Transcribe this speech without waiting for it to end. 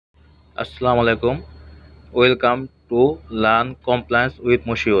আসসালামু আলাইকুম। Welcome to learn compliance with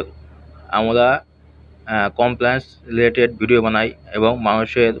Moshiur. আমরা কমপ্লায়েন্স রিলেটেড ভিডিও বানাই এবং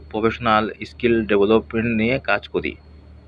মানুষের প্রফেশনাল স্কিল ডেভেলপমেন্ট নিয়ে কাজ করি।